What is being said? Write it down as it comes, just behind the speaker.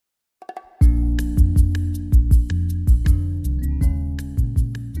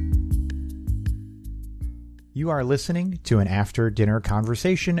You are listening to an After Dinner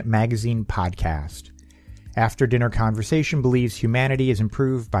Conversation magazine podcast. After Dinner Conversation believes humanity is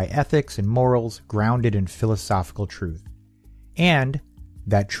improved by ethics and morals grounded in philosophical truth, and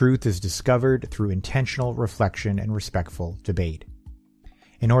that truth is discovered through intentional reflection and respectful debate.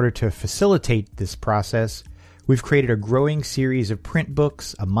 In order to facilitate this process, we've created a growing series of print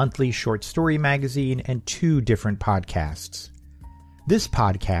books, a monthly short story magazine, and 2 different podcasts. This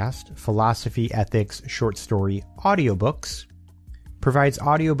podcast, Philosophy, Ethics, Short Story, Audiobooks, provides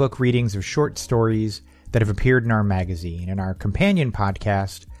audiobook readings of short stories that have appeared in our magazine, and our companion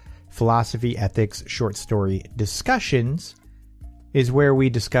podcast, Philosophy, Ethics, Short Story, Discussions, is where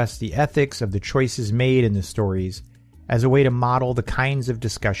we discuss the ethics of the choices made in the stories as a way to model the kinds of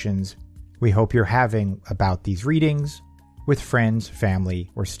discussions we hope you're having about these readings with friends,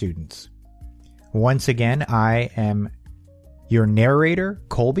 family, or students. Once again, I am your narrator,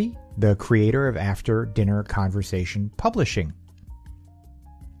 Colby, the creator of After Dinner Conversation Publishing.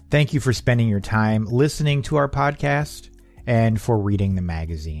 Thank you for spending your time listening to our podcast and for reading the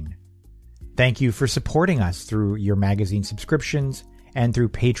magazine. Thank you for supporting us through your magazine subscriptions and through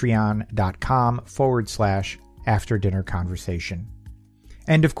patreon.com/After Dinner Conversation.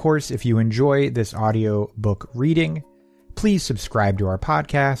 And of course, if you enjoy this audio book reading, please subscribe to our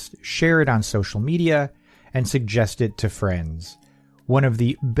podcast, share it on social media, and suggest it to friends. One of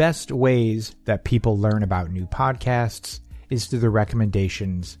the best ways that people learn about new podcasts is through the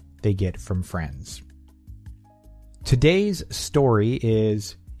recommendations they get from friends. Today's story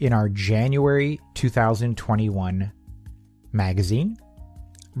is in our January 2021 magazine,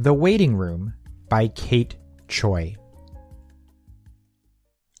 The Waiting Room by Kate Choi.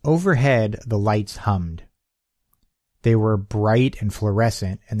 Overhead, the lights hummed. They were bright and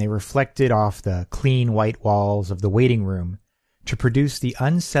fluorescent, and they reflected off the clean white walls of the waiting room to produce the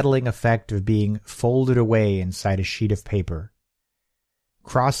unsettling effect of being folded away inside a sheet of paper.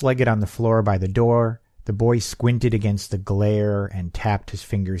 Cross-legged on the floor by the door, the boy squinted against the glare and tapped his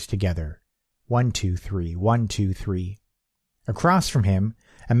fingers together. 1, 2, 3, 1, 2, 3. Across from him,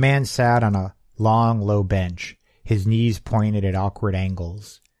 a man sat on a long, low bench, his knees pointed at awkward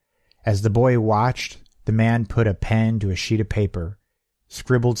angles. As the boy watched, the man put a pen to a sheet of paper,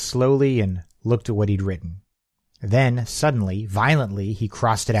 scribbled slowly, and looked at what he'd written. Then, suddenly, violently, he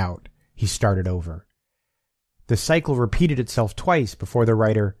crossed it out. He started over. The cycle repeated itself twice before the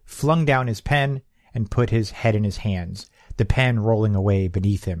writer flung down his pen and put his head in his hands, the pen rolling away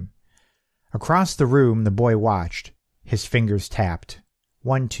beneath him. Across the room, the boy watched. His fingers tapped.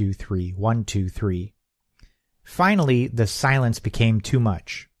 1, 2, 3, 1, 2, 3. Finally, the silence became too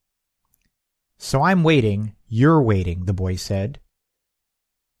much. "So I'm waiting, you're waiting," the boy said.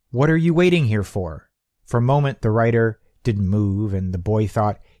 "What are you waiting here for?" For a moment the writer didn't move, and the boy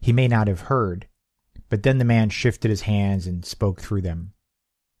thought he may not have heard. But then the man shifted his hands and spoke through them.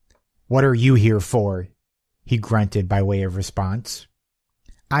 "What are you here for?" he grunted by way of response.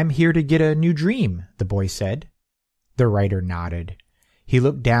 "I'm here to get a new dream," the boy said. The writer nodded. He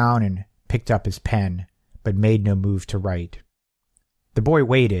looked down and picked up his pen, but made no move to write. The boy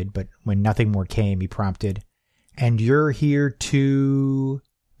waited, but when nothing more came, he prompted, "And you're here to—"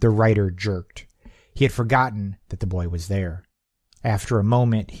 The writer jerked. He had forgotten that the boy was there. After a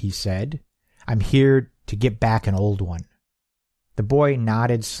moment, he said, "I'm here to get back an old one." The boy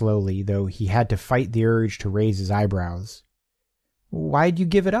nodded slowly, though he had to fight the urge to raise his eyebrows. "Why'd you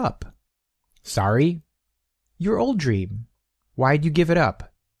give it up?" "Sorry?" "Your old dream. Why'd you give it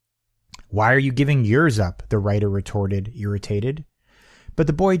up?" "Why are you giving yours up?" the writer retorted, irritated. But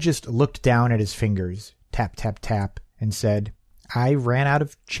the boy just looked down at his fingers, tap, tap, tap, and said, "I ran out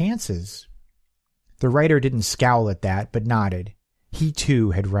of chances." The writer didn't scowl at that, but nodded. He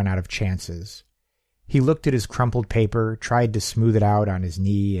too had run out of chances. He looked at his crumpled paper, tried to smooth it out on his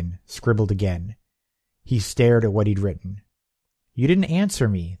knee, and scribbled again. He stared at what he'd written. "You didn't answer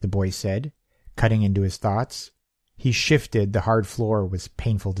me," the boy said, cutting into his thoughts. He shifted, the hard floor was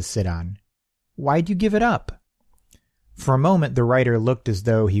painful to sit on. "Why'd you give it up?" For a moment the writer looked as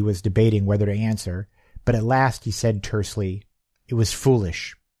though he was debating whether to answer, but at last he said tersely, "It was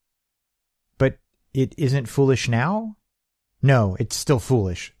foolish." "But it isn't foolish now?" "No, it's still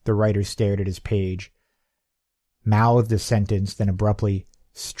foolish." The writer stared at his page, mouthed a sentence, then abruptly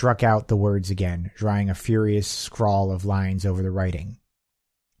struck out the words again, drawing a furious scrawl of lines over the writing.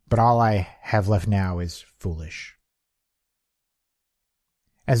 "But all I have left now is foolish."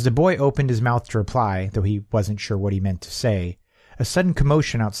 As the boy opened his mouth to reply, though he wasn't sure what he meant to say, a sudden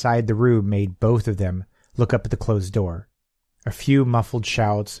commotion outside the room made both of them look up at the closed door. A few muffled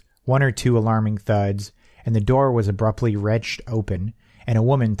shouts, 1 or 2 alarming thuds, and the door was abruptly wrenched open, and a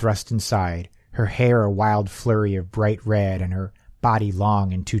woman thrust inside, her hair a wild flurry of bright red and her body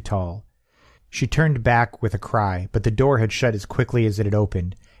long and too tall. She turned back with a cry, but the door had shut as quickly as it had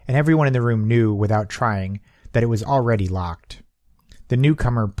opened, and everyone in the room knew, without trying, that it was already locked. The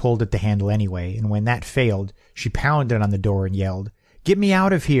newcomer pulled at the handle anyway, and when that failed, she pounded on the door and yelled, "Get me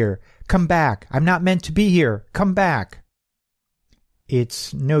out of here! Come back! I'm not meant to be here! Come back!"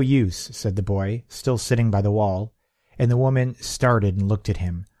 "It's no use," said the boy, still sitting by the wall, and the woman started and looked at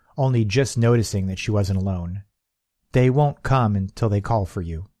him, only just noticing that she wasn't alone. "They won't come until they call for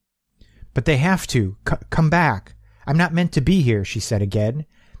you." "But they have to. Come back. I'm not meant to be here," she said again,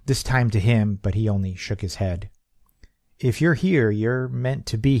 this time to him, but he only shook his head. "If you're here, you're meant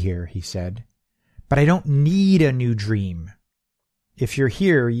to be here," he said. "But I don't need a new dream." "If you're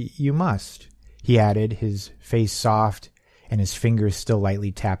here, you must," he added, his face soft and his fingers still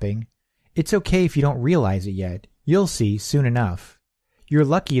lightly tapping. "It's okay if you don't realize it yet. You'll see soon enough. You're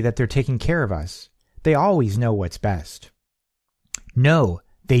lucky that they're taking care of us. They always know what's best." "No,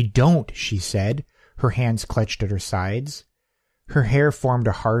 they don't," she said, her hands clutched at her sides. Her hair formed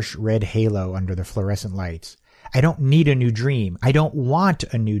a harsh red halo under the fluorescent lights. "I don't need a new dream. I don't want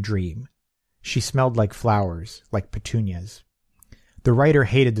a new dream." She smelled like flowers, like petunias. The writer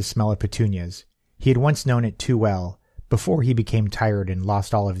hated the smell of petunias. He had once known it too well, before he became tired and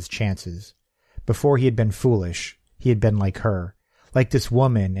lost all of his chances. Before he had been foolish, he had been like her, like this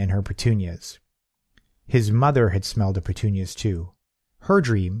woman and her petunias. His mother had smelled of petunias too. Her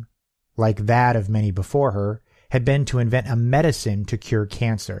dream, like that of many before her, had been to invent a medicine to cure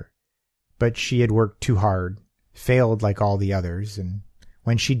cancer. But she had worked too hard, failed like all the others, and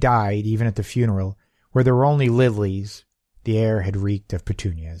when she died, even at the funeral, where there were only lilies, the air had reeked of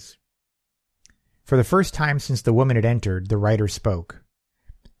petunias. For the first time since the woman had entered, the writer spoke.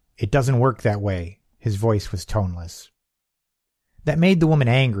 "It doesn't work that way." His voice was toneless. That made the woman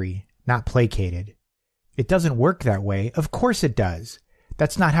angry, not placated. "It doesn't work that way. Of course it does.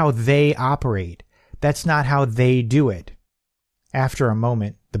 That's not how they operate. That's not how they do it." After a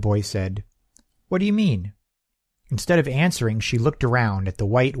moment, the boy said, "What do you mean?" Instead of answering, she looked around at the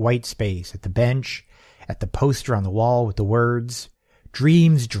white space, at the bench, at the poster on the wall with the words,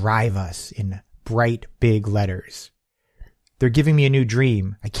 "Dreams drive us," in bright, big letters. "They're giving me a new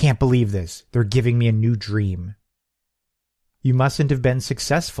dream. I can't believe this. They're giving me a new dream." "You mustn't have been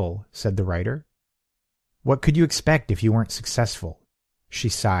successful," said the writer. "What could you expect if you weren't successful?" She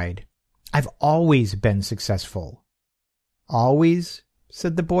sighed. "I've always been successful." "Always?"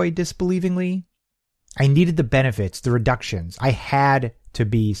 said the boy disbelievingly. "I needed the benefits, the reductions. I had to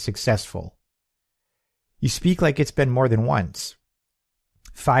be successful." "You speak like it's been more than once."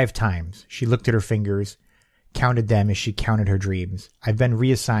 5 times. She looked at her fingers, counted them as she counted her dreams. "I've been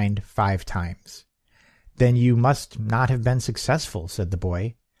reassigned 5 times. "Then you must not have been successful," said the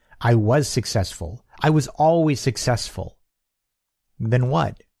boy. "I was successful. I was always successful." "Then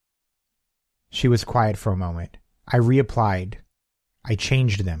what?" She was quiet for a moment. "I reapplied. I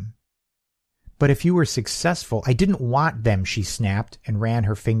changed them." "But if you were successful—" "I didn't want them," she snapped, and ran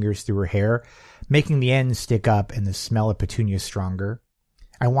her fingers through her hair, making the ends stick up and the smell of petunia stronger.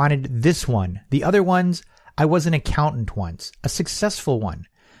 "I wanted this one. The other ones, I was an accountant once, a successful one,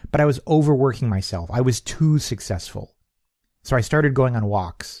 but I was overworking myself. I was too successful. So I started going on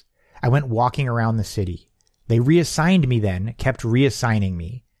walks. I went walking around the city. They reassigned me then, kept reassigning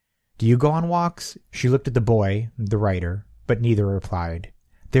me. Do you go on walks?" She looked at the boy, the writer, but neither replied.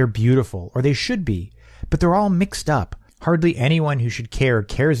 "They're beautiful, or they should be, but they're all mixed up. Hardly anyone who should care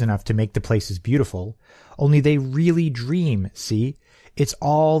cares enough to make the places beautiful. Only they really dream, see? It's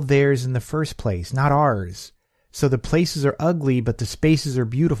all theirs in the first place, not ours. So the places are ugly, but the spaces are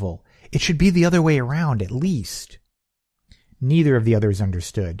beautiful. It should be the other way around, at least." Neither of the others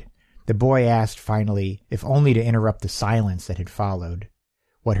understood. The boy asked finally, if only to interrupt the silence that had followed,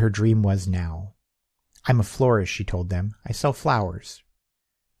 what her dream was now. "I'm a florist," she told them. "I sell flowers."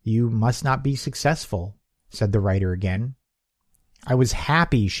 "You must not be successful," said the writer again. "I was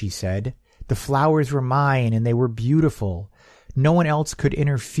happy," she said. "The flowers were mine, and they were beautiful. No one else could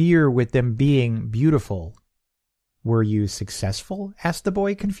interfere with them being beautiful." "Were you successful?" asked the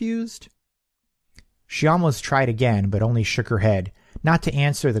boy, confused. She almost tried again, but only shook her head, not to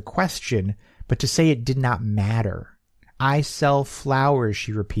answer the question, but to say it did not matter. "I sell flowers,"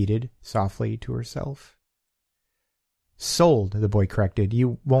 she repeated softly to herself. "Sold," the boy corrected.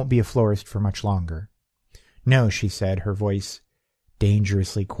 "You won't be a florist for much longer." "No," she said, her voice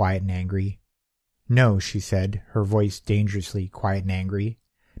dangerously quiet and angry. "No," she said, her voice dangerously quiet and angry.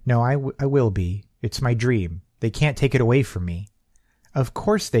 "No, I will be. It's my dream. They can't take it away from me." "Of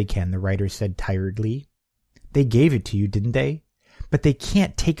course they can," the writer said tiredly. "They gave it to you, didn't they? But they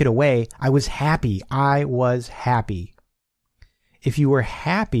can't take it away. I was happy. I was happy. If you were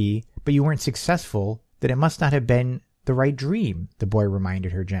happy, but you weren't successful, then it must not have been the right dream, the boy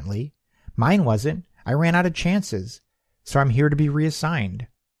reminded her gently. Mine wasn't. I ran out of chances. So I'm here to be reassigned.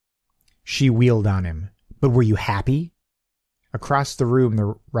 She wheeled on him. But were you happy? Across the room,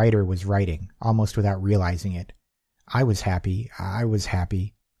 the writer was writing, almost without realizing it. I was happy,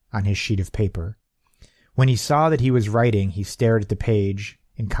 on his sheet of paper. When he saw that he was writing, he stared at the page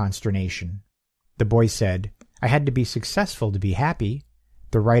in consternation. The boy said, I had to be successful to be happy.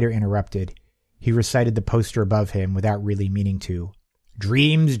 The writer interrupted. He recited the poster above him without really meaning to.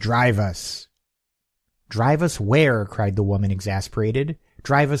 Dreams drive us. Drive us where? Cried the woman, exasperated.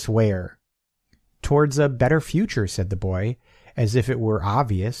 Drive us where? Towards a better future, said the boy, as if it were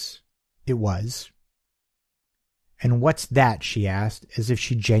obvious. It was. And what's that? She asked, as if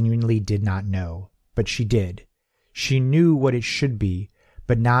she genuinely did not know. But she did. She knew what it should be,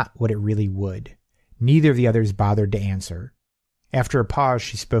 but not what it really would. Neither of the others bothered to answer. After a pause,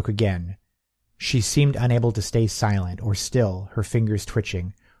 she spoke again. She seemed unable to stay silent or still, her fingers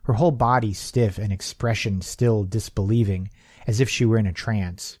twitching, her whole body stiff and expression still disbelieving, as if she were in a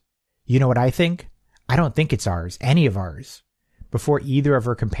trance. You know what I think? I don't think it's ours, any of ours. Before either of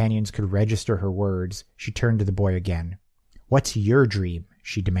her companions could register her words, she turned to the boy again. What's your dream?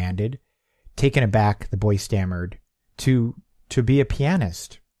 She demanded. Taken aback, the boy stammered. To be a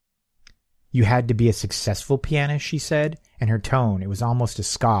pianist. You had to be a successful pianist, she said, and her tone, it was almost a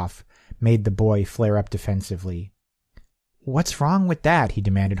scoff, made the boy flare up defensively. What's wrong with that? He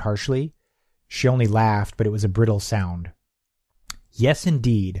demanded harshly. She only laughed, but it was a brittle sound. Yes,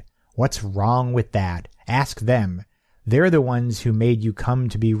 indeed. What's wrong with that? Ask them. They're the ones who made you come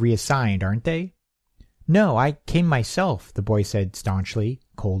to be reassigned, aren't they? No, I came myself, the boy said staunchly,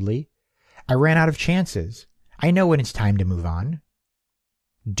 coldly. I ran out of chances. I know when it's time to move on.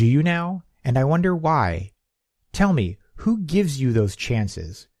 Do you now? And I wonder why. Tell me, who gives you those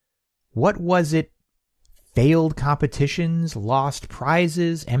chances? What was it? Failed competitions, lost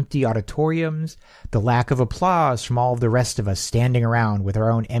prizes, empty auditoriums, the lack of applause from all of the rest of us standing around with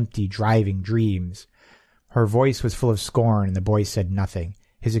our own empty, driving dreams. Her voice was full of scorn, and the boy said nothing,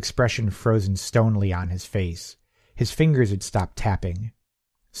 his expression frozen stonily on his face. His fingers had stopped tapping.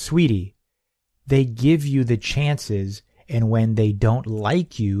 Sweetie, they give you the chances, and when they don't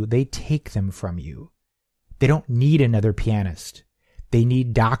like you, they take them from you. They don't need another pianist. They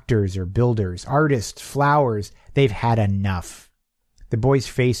need doctors or builders, artists, flowers. They've had enough. The boy's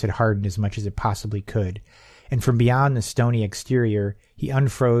face had hardened as much as it possibly could, and from beyond the stony exterior, he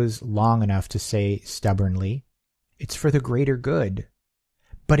unfroze long enough to say stubbornly, It's for the greater good.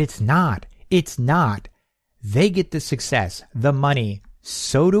 But it's not. It's not. They get the success, the money.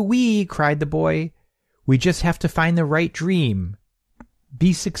 So do we, cried the boy. We just have to find the right dream.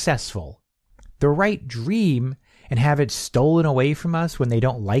 Be successful. The right dream, and have it stolen away from us when they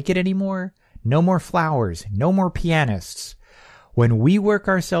don't like it anymore? No more flowers, no more pianists. When we work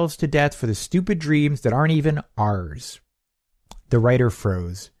ourselves to death for the stupid dreams that aren't even ours. The writer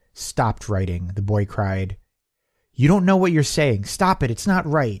froze, stopped writing. The boy cried, You don't know what you're saying. Stop it. It's not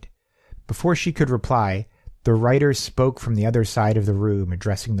right. Before she could reply, the writer spoke from the other side of the room,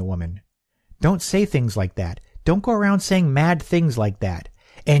 addressing the woman. Don't say things like that. Don't go around saying mad things like that.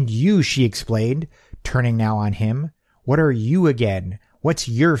 And you, she explained, turning now on him. What are you again? What's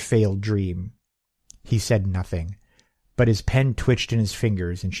your failed dream? He said nothing, but his pen twitched in his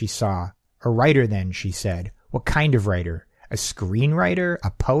fingers, and she saw. A writer, then, she said. What kind of writer? A screenwriter? A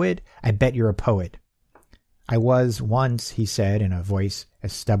poet? I bet you're a poet. I was once, he said in a voice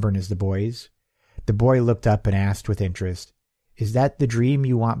as stubborn as the boy's. The boy looked up and asked with interest, Is that the dream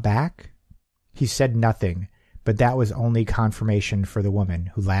you want back? He said nothing, but that was only confirmation for the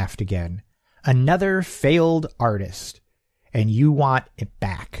woman, who laughed again. Another failed artist, and you want it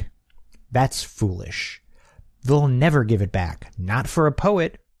back. That's foolish. They'll never give it back, not for a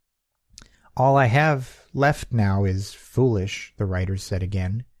poet. All I have left now is foolish, the writer said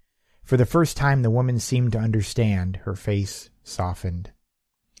again. For the first time the woman seemed to understand. Her face softened.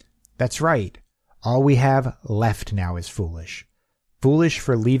 That's right. All we have left now is foolish. Foolish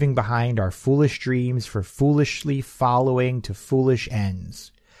for leaving behind our foolish dreams, for foolishly following to foolish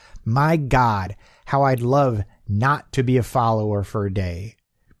ends. My God, how I'd love not to be a follower for a day.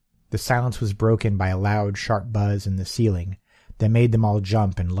 The silence was broken by a loud, sharp buzz in the ceiling that made them all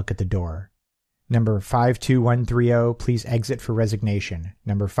jump and look at the door. Number 52130, please exit for resignation.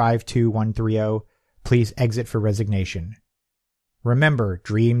 Number 52130, please exit for resignation. Remember,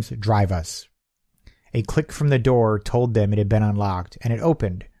 dreams drive us. A click from the door told them it had been unlocked, and it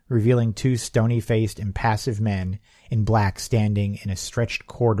opened, revealing two stony-faced, impassive men in black standing in a stretched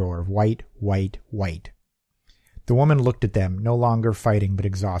corridor of white, white, white. The woman looked at them, no longer fighting but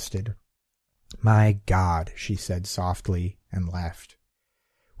exhausted. "My God," she said softly, and left.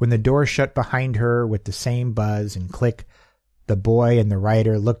 When the door shut behind her with the same buzz and click, the boy and the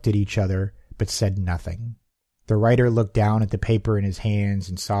writer looked at each other but said nothing. The writer looked down at the paper in his hands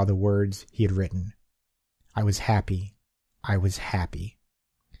and saw the words he had written. "I was happy. I was happy."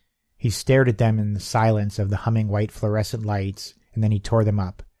 He stared at them in the silence of the humming white fluorescent lights, and then he tore them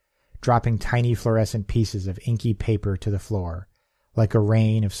up, dropping tiny fluorescent pieces of inky paper to the floor, like a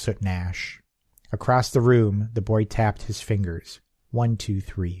rain of soot and ash. Across the room, the boy tapped his fingers. 1, 2,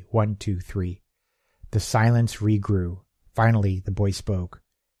 3, 1, 2, 3. The silence regrew. Finally, the boy spoke.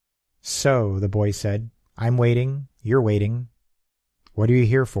 "So," the boy said, "I'm waiting. You're waiting. What are you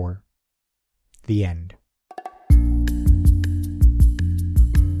here for?" The end.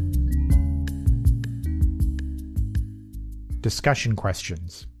 Discussion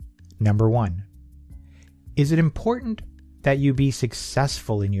questions. Number 1. Is it important that you be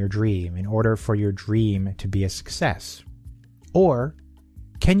successful in your dream in order for your dream to be a success? Or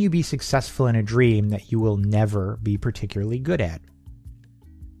can you be successful in a dream that you will never be particularly good at?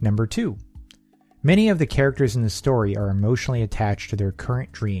 Number 2. Many of the characters in the story are emotionally attached to their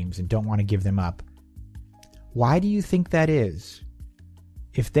current dreams and don't want to give them up. Why do you think that is?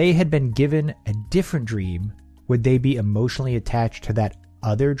 If they had been given a different dream, would they be emotionally attached to that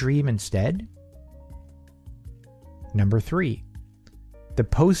other dream instead? Number 3. The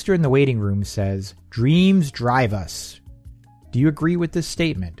poster in the waiting room says, "Dreams drive us." Do you agree with this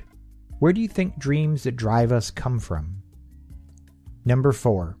statement? Where do you think dreams that drive us come from? Number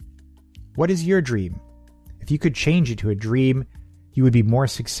 4. What is your dream? If you could change it to a dream you would be more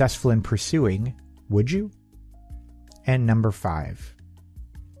successful in pursuing, would you? And number 5.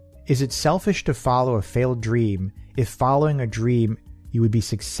 Is it selfish to follow a failed dream if following a dream you would be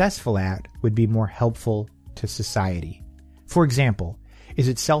successful at would be more helpful to society? For example, is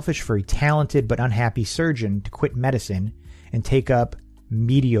it selfish for a talented but unhappy surgeon to quit medicine and take up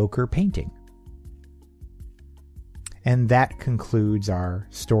mediocre painting? And that concludes our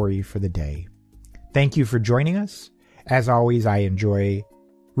story for the day. Thank you for joining us. As always, I enjoy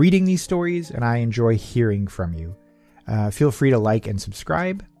reading these stories and I enjoy hearing from you. Feel free to like and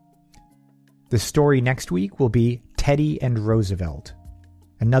subscribe. The story next week will be Teddy and Roosevelt,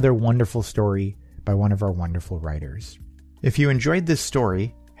 another wonderful story by one of our wonderful writers. If you enjoyed this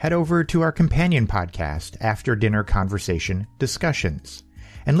story, head over to our companion podcast, After Dinner Conversation Discussions,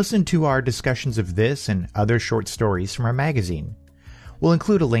 and listen to our discussions of this and other short stories from our magazine. We'll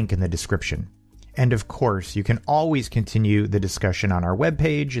include a link in the description. And of course, you can always continue the discussion on our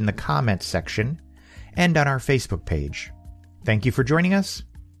webpage in the comments section and on our Facebook page. Thank you for joining us.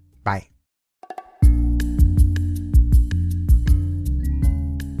 Bye.